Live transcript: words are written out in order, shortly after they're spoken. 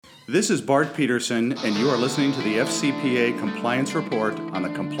This is Bart Peterson, and you are listening to the FCPA Compliance Report on the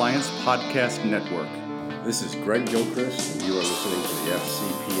Compliance Podcast Network. This is Greg Gilchrist, and you are listening to the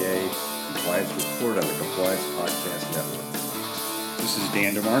FCPA Compliance Report on the Compliance Podcast Network. This is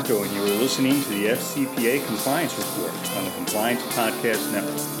Dan DeMarco, and you are listening to the FCPA Compliance Report on the Compliance Podcast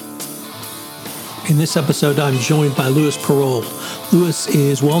Network. In this episode, I'm joined by Louis Perold. Louis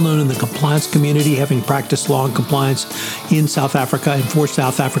is well known in the compliance community, having practiced law and compliance in South Africa and for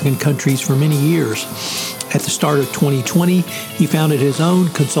South African countries for many years. At the start of 2020, he founded his own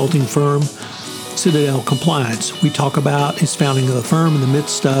consulting firm, Citadel Compliance. We talk about his founding of the firm in the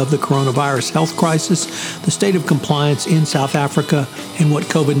midst of the coronavirus health crisis, the state of compliance in South Africa, and what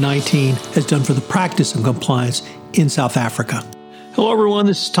COVID-19 has done for the practice of compliance in South Africa. Hello, everyone.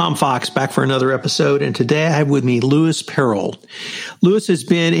 This is Tom Fox back for another episode, and today I have with me Louis Perold. Louis has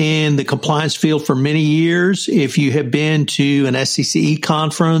been in the compliance field for many years. If you have been to an SCCE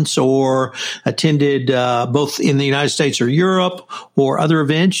conference or attended both in the United States or Europe or other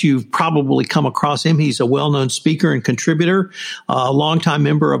events, you've probably come across him. He's a well-known speaker and contributor, a longtime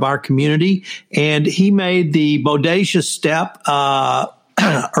member of our community, and he made the bodacious step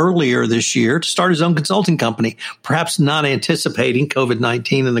earlier this year to start his own consulting company, perhaps not anticipating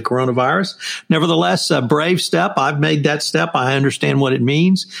COVID-19 and the coronavirus. Nevertheless, a brave step. I've made that step. I understand what it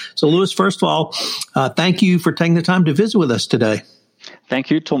means. So, Louis, first of all, thank you for taking the time to visit with us today.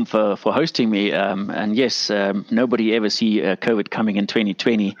 Thank you, Tom, for hosting me. And yes, nobody ever see COVID coming in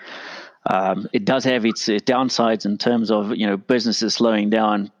 2020. It does have its downsides in terms of, businesses slowing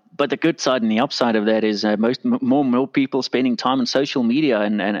down. But the good side and the upside of that is more people spending time on social media,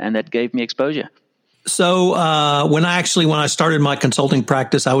 and that gave me exposure. So when I started my consulting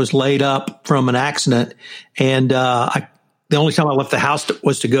practice, I was laid up from an accident, and the only time I left the house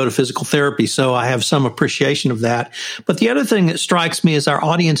was to go to physical therapy. So I have some appreciation of that. But the other thing that strikes me is our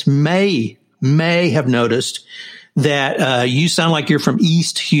audience may have noticed that you sound like you're from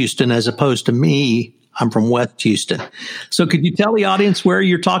East Houston as opposed to me. I'm from West Houston. So could you tell the audience where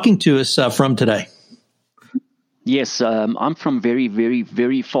you're talking to us from today? Yes, I'm from very, very,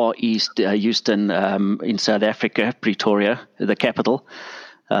 very far east Houston in South Africa, Pretoria, the capital.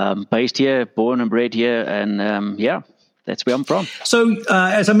 Based here, born and bred here, and that's where I'm from. So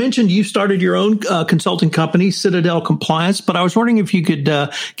as I mentioned, you started your own consulting company, Citadel Compliance, but I was wondering if you could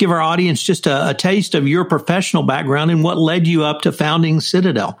give our audience just a taste of your professional background and what led you up to founding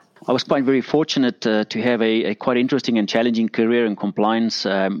Citadel. I was quite very fortunate to have a quite interesting and challenging career in compliance,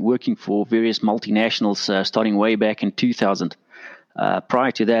 working for various multinationals starting way back in 2000.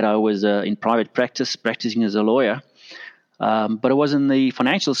 Prior to that, I was in private practice, practicing as a lawyer. But it was in the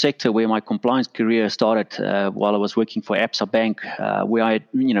financial sector where my compliance career started while I was working for Absa Bank, where I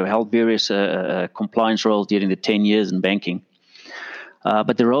held various compliance roles during the 10 years in banking.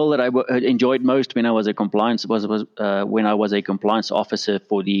 But the role that I enjoyed most when I was a compliance was when I was a compliance officer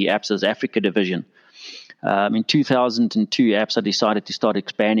for the Absa's Africa division. In 2002, Absa decided to start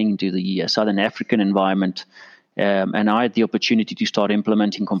expanding into the Southern African environment, and I had the opportunity to start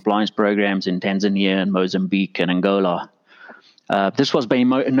implementing compliance programs in Tanzania and Mozambique and Angola. This was by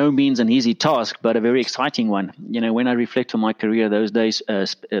no means an easy task, but a very exciting one. When I reflect on my career, those days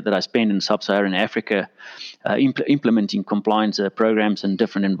that I spent in sub-Saharan Africa, implementing compliance programs in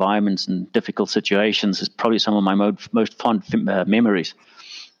different environments and difficult situations is probably some of my most fond memories.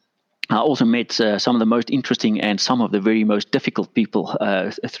 I also met some of the most interesting and some of the very most difficult people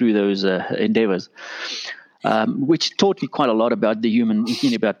through those endeavors. Which taught me quite a lot about human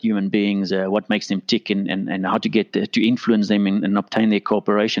beings, what makes them tick, and how to get to influence them and obtain their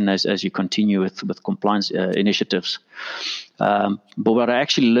cooperation as you continue with compliance initiatives. But what I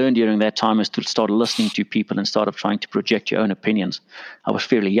actually learned during that time is to start listening to people and start trying to project your own opinions. I was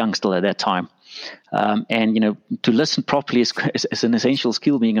fairly young still at that time. And to listen properly is an essential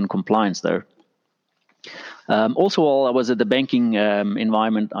skill being in compliance, though. Also, while I was at the banking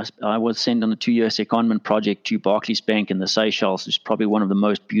environment, I was sent on a 2-year secondment project to Barclays Bank in the Seychelles, which is probably one of the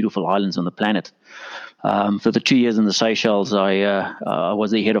most beautiful islands on the planet. For the 2 years in the Seychelles, I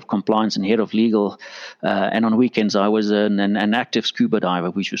was the head of compliance and head of legal, and on weekends I was an active scuba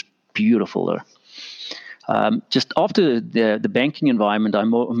diver, which was beautiful there. Just after the banking environment, I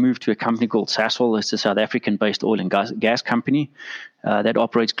moved to a company called Sasol. It's a South African-based oil and gas company that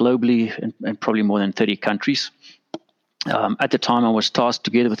operates globally in probably more than 30 countries. At the time, I was tasked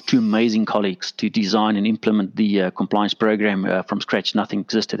together with 2 amazing colleagues to design and implement the compliance program from scratch. Nothing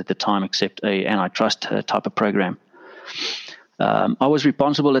existed at the time except a antitrust type of program. I was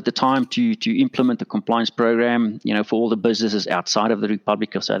responsible at the time to implement the compliance program, for all the businesses outside of the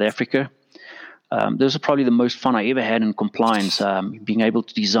Republic of South Africa. This is probably the most fun I ever had in compliance, being able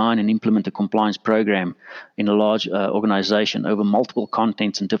to design and implement a compliance program in a large organization over multiple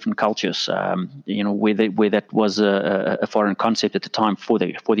contents and different cultures, where that was a foreign concept at the time for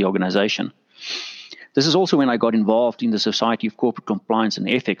the organization. This is also when I got involved in the Society of Corporate Compliance and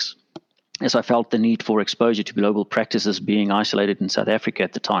Ethics, as I felt the need for exposure to global practices being isolated in South Africa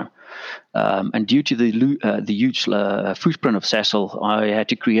at the time. And due to the huge footprint of Sasol, I had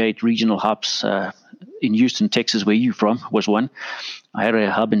to create regional hubs in Houston, Texas, where you're from, was one. I had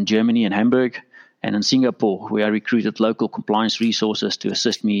a hub in Germany and Hamburg, and in Singapore, where I recruited local compliance resources to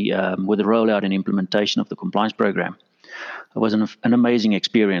assist me with the rollout and implementation of the compliance program. It was an amazing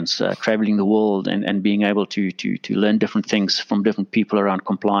experience, traveling the world and being able to learn different things from different people around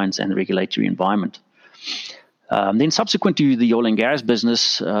compliance and the regulatory environment. Then subsequent to the oil and gas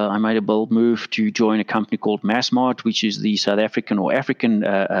business, I made a bold move to join a company called Massmart, which is the South African or African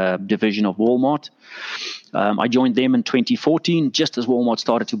division of Walmart. I joined them in 2014, just as Walmart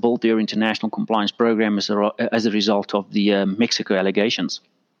started to build their international compliance program as a result of the Mexico allegations.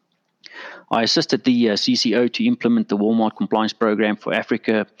 I assisted the CCO to implement the Walmart compliance program for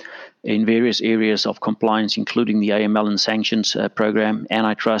Africa in various areas of compliance, including the AML and sanctions program,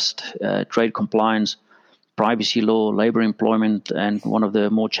 antitrust, trade compliance, privacy law, labor employment, and one of the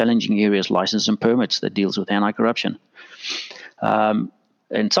more challenging areas, license and permits, that deals with anti-corruption.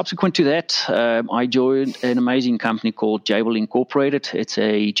 And subsequent to that, I joined an amazing company called Jabil Incorporated. It's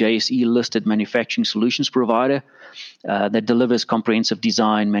a JSE-listed manufacturing solutions provider that delivers comprehensive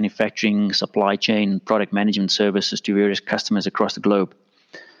design, manufacturing, supply chain, product management services to various customers across the globe.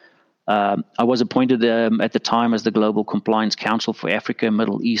 I was appointed at the time as the Global Compliance Counsel for Africa,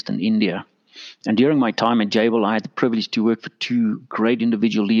 Middle East, and India. And during my time at Jabil, I had the privilege to work for two great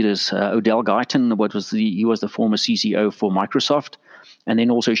individual leaders. Odell Guyton, he was the former CCO for Microsoft, and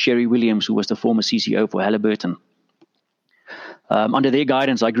then also Sherry Williams, who was the former CCO for Halliburton. Under their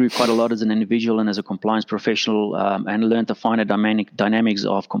guidance, I grew quite a lot as an individual and as a compliance professional, and learned the finer dynamics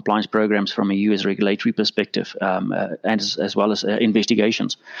of compliance programs from a U.S. regulatory perspective, and as well as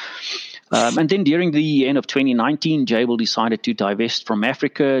investigations. And then during the end of 2019, Jabil decided to divest from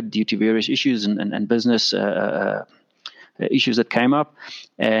Africa due to various issues and business issues that came up.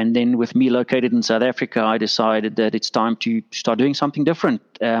 And then with me located in South Africa, I decided that it's time to start doing something different.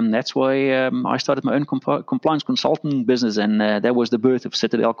 That's why I started my own compliance consulting business, and that was the birth of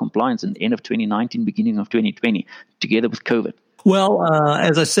Citadel Compliance in the end of 2019, beginning of 2020, together with COVID. Well,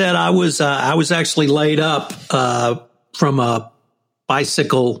 as I said, I was actually laid up from a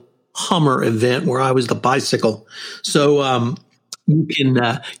bicycle Hummer event where I was the bicycle. So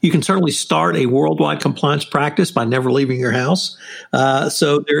you can certainly start a worldwide compliance practice by never leaving your house.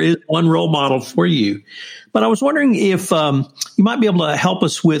 So there is one role model for you. But I was wondering if you might be able to help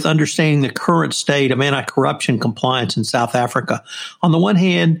us with understanding the current state of anti-corruption compliance in South Africa. On the one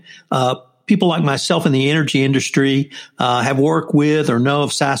hand, people like myself in the energy industry have worked with or know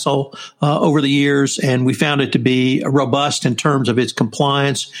of Sasol over the years, and we found it to be robust in terms of its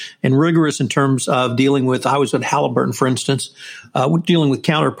compliance and rigorous in terms of dealing with, I was at Halliburton, for instance, dealing with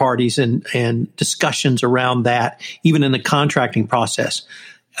counterparties and discussions around that, even in the contracting process.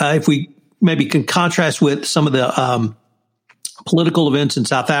 If we maybe can contrast with some of the political events in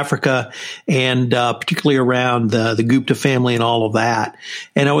South Africa, and particularly around the Gupta family and all of that.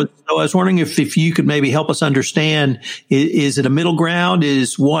 And I was wondering if you could maybe help us understand, is it a middle ground?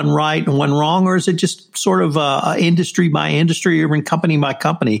 Is one right and one wrong? Or is it just sort of industry by industry or even company by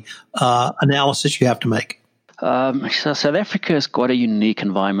company analysis you have to make? So South Africa is quite a unique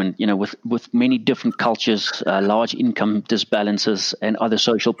environment, with many different cultures, large income disbalances, and other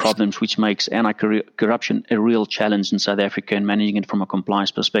social problems, which makes anti-corruption a real challenge in South Africa and managing it from a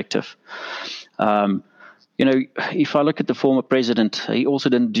compliance perspective. If I look at the former president, he also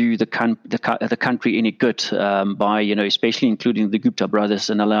didn't do the country any good by, especially including the Gupta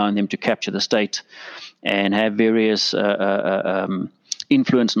brothers and allowing them to capture the state and have various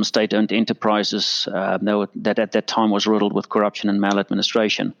influence on state-owned enterprises that at that time was riddled with corruption and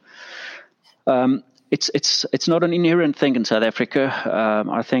maladministration. It's not an inherent thing in South Africa.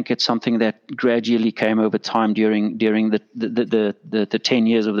 I think it's something that gradually came over time during the 10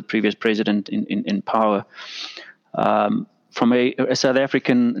 years of the previous president in power. From a South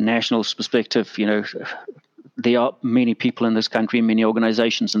African national's perspective, there are many people in this country, many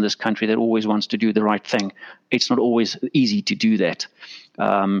organizations in this country that always wants to do the right thing. It's not always easy to do that.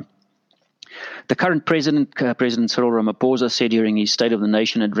 The current president, President Cyril Ramaphosa, said during his State of the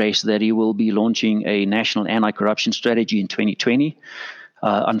Nation address that he will be launching a national anti-corruption strategy in 2020.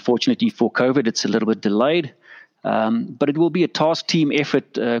 Unfortunately for COVID, it's a little bit delayed. But it will be a task team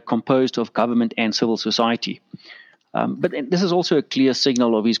effort composed of government and civil society. But this is also a clear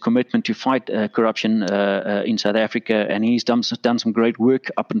signal of his commitment to fight corruption in South Africa, and he's done some great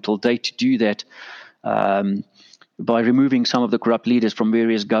work up until date to do that by removing some of the corrupt leaders from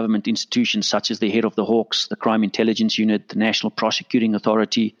various government institutions, such as the head of the Hawks, the Crime Intelligence Unit, the National Prosecuting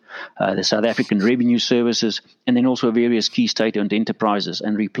Authority, the South African Revenue Services, and then also various key state-owned enterprises,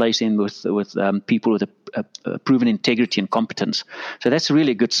 and replace them with people with a proven integrity and competence. So that's a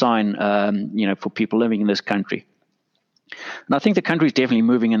really good sign, for people living in this country. And I think the country is definitely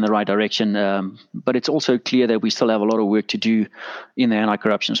moving in the right direction, but it's also clear that we still have a lot of work to do in the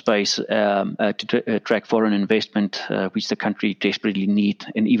anti-corruption space to attract foreign investment, which the country desperately needs,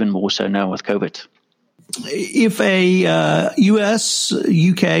 and even more so now with COVID. If a U.S.,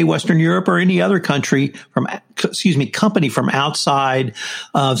 UK, Western Europe, or any other company from outside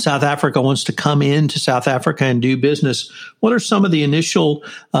of South Africa wants to come into South Africa and do business, what are some of the initial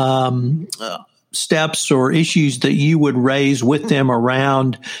steps or issues that you would raise with them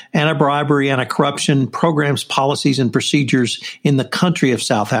around anti-bribery, anti-corruption programs, policies, and procedures in the country of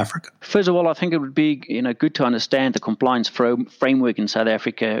South Africa? First of all, I think it would be good to understand the compliance framework in South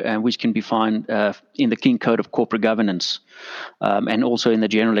Africa, which can be found in the King Code of Corporate Governance, and also in the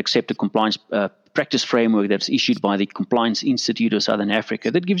General Accepted Compliance Practice Framework that's issued by the Compliance Institute of Southern Africa.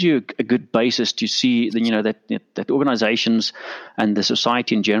 That gives you a good basis to see that organizations and the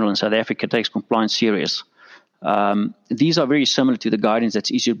society in general in South Africa takes compliance serious. These are very similar to the guidance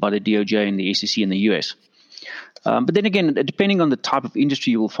that's issued by the DOJ and the SEC in the US. But then again, depending on the type of industry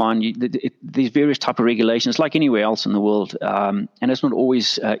you will find, there's various type of regulations like anywhere else in the world. And it's not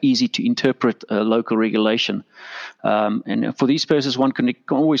always easy to interpret local regulation. And for these purposes, one can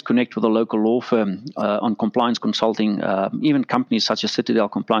always connect with a local law firm on compliance consulting, even companies such as Citadel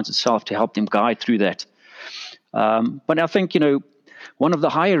Compliance itself, to help them guide through that. But I think, one of the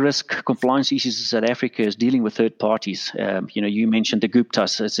higher risk compliance issues in South Africa is dealing with third parties. You mentioned the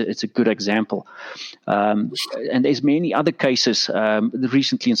Guptas. It's a good example. And there's many other cases.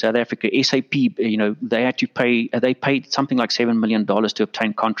 Recently in South Africa, SAP, they paid something like $7 million to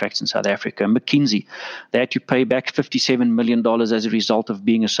obtain contracts in South Africa. McKinsey, they had to pay back $57 million as a result of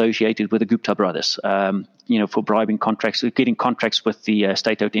being associated with the Gupta brothers, for bribing contracts, getting contracts with the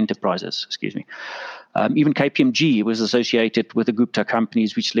state-owned enterprises, even KPMG was associated with the Gupta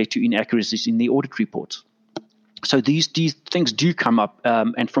companies, which led to inaccuracies in the audit reports. So these things do come up.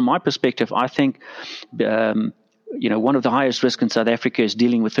 And from my perspective, I think, one of the highest risks in South Africa is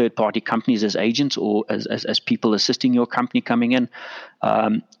dealing with third-party companies as agents or as people assisting your company coming in.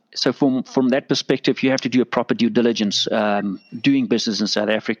 So from that perspective, you have to do a proper due diligence doing business in South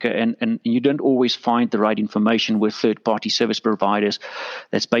Africa, and you don't always find the right information with third-party service providers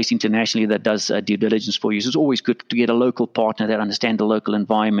that's based internationally that does due diligence for you. So it's always good to get a local partner that understands the local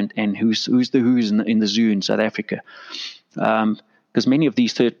environment and who's in the zoo in South Africa. Because many of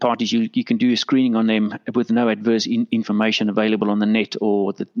these third parties, you can do a screening on them with no adverse information available on the net,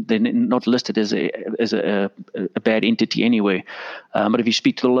 or they're not listed as a bad entity anyway. But if you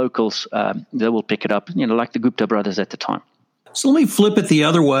speak to the locals, they will pick it up, like the Gupta brothers at the time. So let me flip it the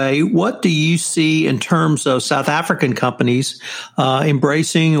other way. What do you see in terms of South African companies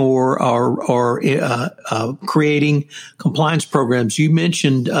embracing or creating compliance programs? You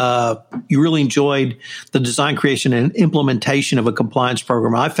mentioned you really enjoyed the design, creation, and implementation of a compliance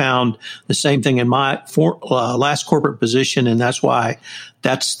program. I found the same thing in my last corporate position, and that's why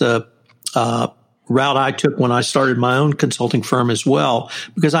that's the route I took when I started my own consulting firm as well,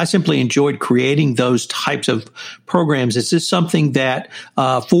 because I simply enjoyed creating those types of programs. Is this something that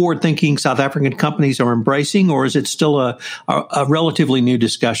forward-thinking South African companies are embracing, or is it still a relatively new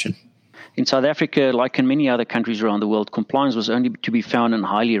discussion? In South Africa, like in many other countries around the world, compliance was only to be found in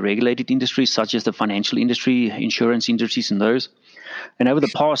highly regulated industries such as the financial industry, insurance industries, and those. And over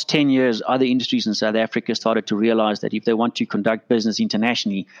the past 10 years, other industries in South Africa started to realize that if they want to conduct business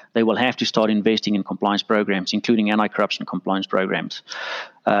internationally, they will have to start investing in compliance programs, including anti-corruption compliance programs.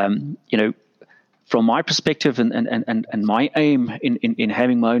 From my perspective and my aim in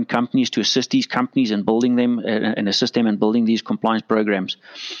having my own companies to assist these companies in building them and assist them in building these compliance programs.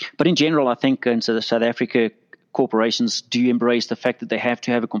 But in general, I think in South Africa, corporations do embrace the fact that they have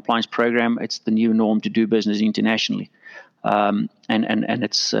to have a compliance program. It's the new norm to do business internationally. And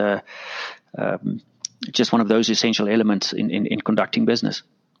it's just one of those essential elements in conducting business.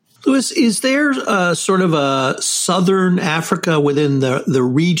 Louis, is there sort of a Southern Africa within the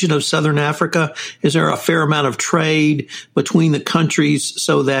region of Southern Africa? Is there a fair amount of trade between the countries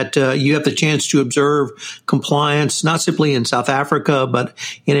so that you have the chance to observe compliance, not simply in South Africa, but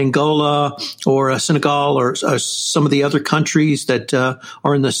in Angola or Senegal or some of the other countries that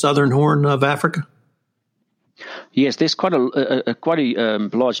are in the Southern Horn of Africa? Yes, there's quite a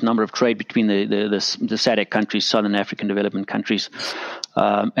large number of trade between the SADC countries, Southern African development countries,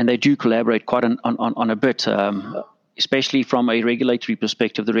 and they do collaborate quite on a bit, especially from a regulatory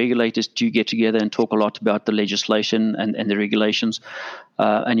perspective. The regulators do get together and talk a lot about the legislation and the regulations,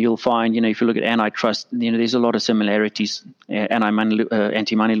 and you'll find, if you look at antitrust, there's a lot of similarities,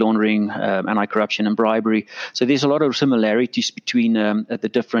 anti-money laundering, anti-corruption and bribery. So there's a lot of similarities between the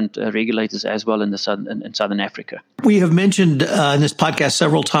different regulators as well in Southern Africa. We have mentioned in this podcast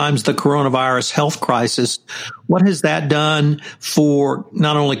several times the coronavirus health crisis. What has that done for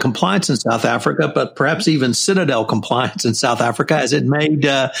not only compliance in South Africa, but perhaps even Citadel compliance in South Africa? Has it made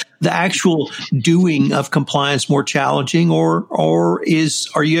the actual doing of compliance more challenging, or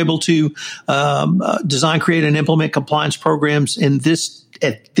are you able to design, create, and implement compliance programs at this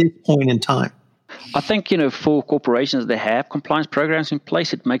point in time? I think, for corporations that have compliance programs in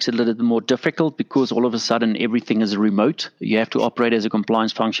place, it makes it a little bit more difficult because all of a sudden everything is remote. You have to operate as a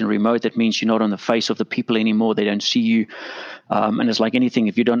compliance function remote. That means you're not on the face of the people anymore. They don't see you. And it's like anything.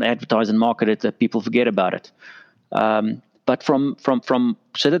 If you don't advertise and market it, that people forget about it. But from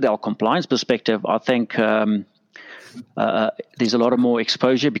Citadel compliance perspective, I think there's a lot of more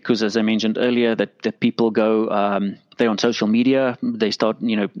exposure because, as I mentioned earlier, that people go, they're on social media, they start,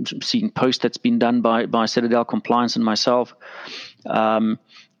 seeing posts that's been done by Citadel Compliance and myself. And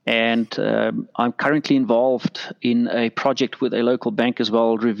I'm currently involved in a project with a local bank as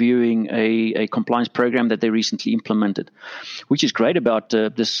well, reviewing a compliance program that they recently implemented, which is great about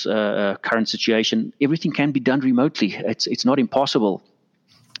this current situation. Everything can be done remotely. It's not impossible.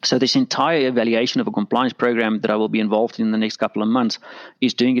 So this entire evaluation of a compliance program that I will be involved in the next couple of months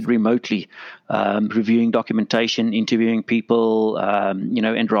is doing it remotely, reviewing documentation, interviewing people,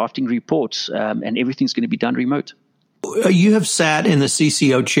 and drafting reports, and everything's going to be done remote. You have sat in the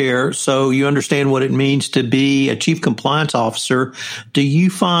CCO chair, so you understand what it means to be a chief compliance officer. Do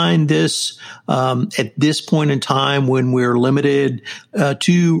you find this at this point in time when we're limited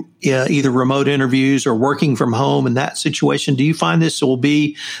to either remote interviews or working from home in that situation, do you find this will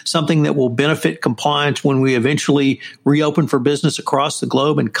be something that will benefit compliance when we eventually reopen for business across the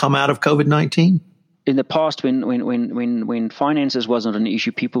globe and come out of COVID-19? In the past, when finances wasn't an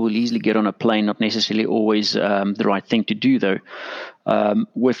issue, people will easily get on a plane, not necessarily always the right thing to do, though.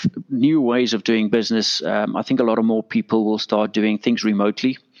 With new ways of doing business, I think a lot of more people will start doing things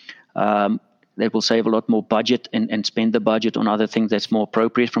remotely. They will save a lot more budget and spend the budget on other things that's more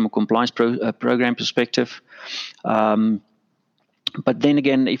appropriate from a compliance program perspective. But then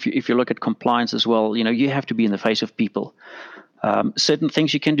again, if you look at compliance as well, you have to be in the face of people. Certain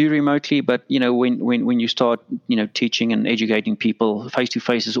things you can do remotely, but when you start teaching and educating people, face to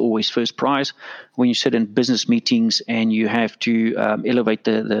face is always first prize. When you sit in business meetings and you have to elevate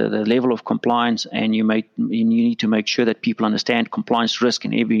the level of compliance, and you need to make sure that people understand compliance risk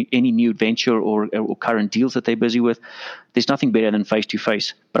in any new venture or current deals that they're busy with, there's nothing better than face to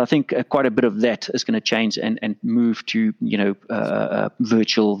face. But I think quite a bit of that is going to change and move to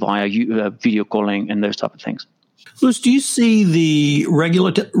virtual via video calling and those type of things. Louis, do you see the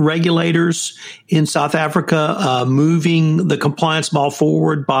regulators in South Africa moving the compliance ball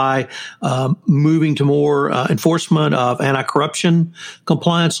forward by moving to more enforcement of anti-corruption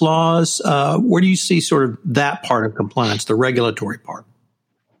compliance laws? Where do you see sort of that part of compliance, the regulatory part?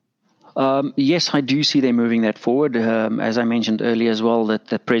 Yes, I do see them moving that forward. As I mentioned earlier as well,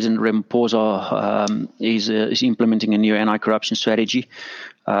 that President Ramaphosa is implementing a new anti-corruption strategy.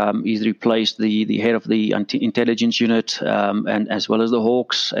 He's replaced the head of the intelligence unit and as well as the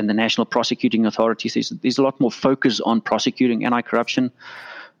Hawks and the National Prosecuting Authorities. There's a lot more focus on prosecuting anti-corruption.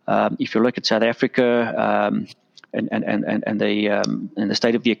 If you look at South Africa and the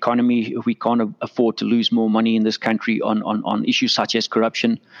state of the economy, we can't afford to lose more money in this country on issues such as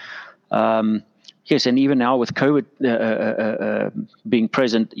corruption. Yes, and even now with COVID being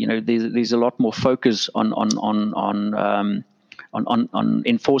present, there's a lot more focus on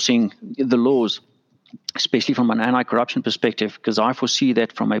enforcing the laws, especially from an anti-corruption perspective, because I foresee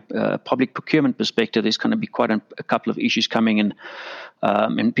that from a public procurement perspective, there's going to be quite a couple of issues coming in,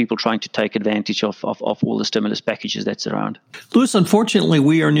 and people trying to take advantage of all the stimulus packages that's around. Louis, unfortunately,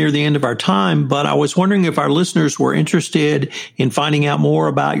 we are near the end of our time, but I was wondering if our listeners were interested in finding out more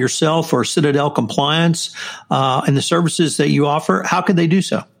about yourself or Citadel Compliance and the services that you offer. How could they do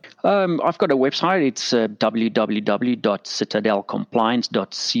so? I've got a website. It's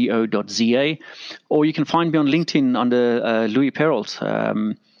www.citadelcompliance.co.za, or you can find me on LinkedIn under Louis Perrault.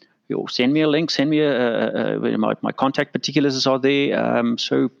 Send me a link. Send me my contact particulars are there.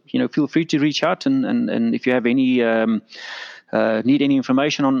 So feel free to reach out, and if you have any need any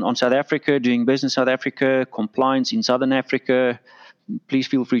information on South Africa, doing business in South Africa, compliance in Southern Africa, please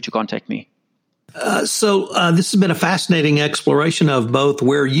feel free to contact me. So this has been a fascinating exploration of both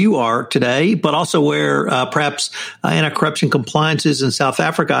where you are today, but also where perhaps anti-corruption compliance is in South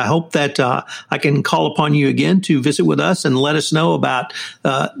Africa. I hope that I can call upon you again to visit with us and let us know about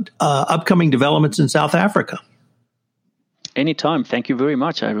upcoming developments in South Africa. Anytime. Thank you very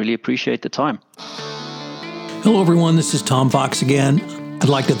much. I really appreciate the time. Hello, everyone. This is Tom Fox again. I'd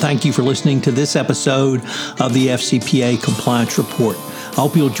like to thank you for listening to this episode of the FCPA Compliance Report. I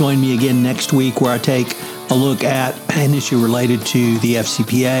hope you'll join me again next week where I take a look at an issue related to the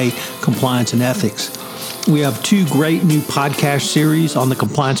FCPA, compliance and ethics. We have 2 great new podcast series on the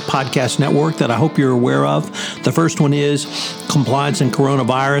Compliance Podcast Network that I hope you're aware of. The first one is Compliance and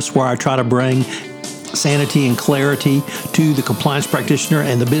Coronavirus, where I try to bring sanity and clarity to the compliance practitioner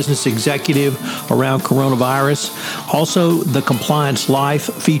and the business executive around coronavirus. Also, the Compliance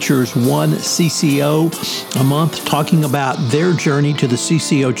Life features one CCO a month talking about their journey to the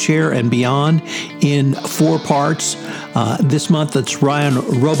CCO chair and beyond in 4 parts. This month, it's Ryan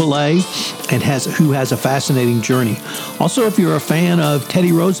Robillé, who has a fascinating journey. Also, if you're a fan of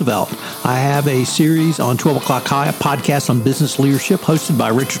Teddy Roosevelt, I have a series on 12 O'Clock High, a podcast on business leadership hosted by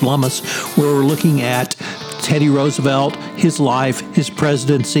Richard Lummis, where we're looking at Teddy Roosevelt, his life, his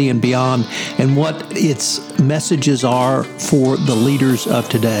presidency, and beyond, and what its messages are for the leaders of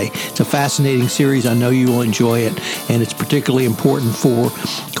today. It's a fascinating series. I know you will enjoy it, and it's particularly important for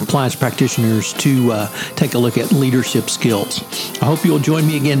compliance practitioners to take a look at leadership skills. I hope you'll join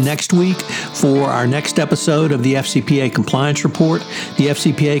me again next week for our next episode of the FCPA Compliance Report. The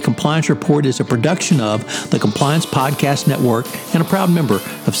FCPA Compliance Report is a production of the Compliance Podcast Network and a proud member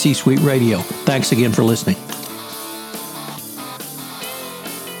of C-Suite Radio. Thanks again for listening.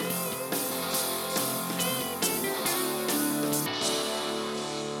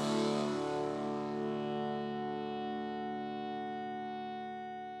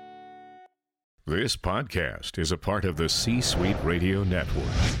 This podcast is a part of the C-Suite Radio Network.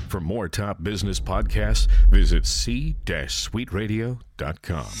 For more top business podcasts, visit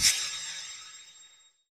c-suiteradio.com.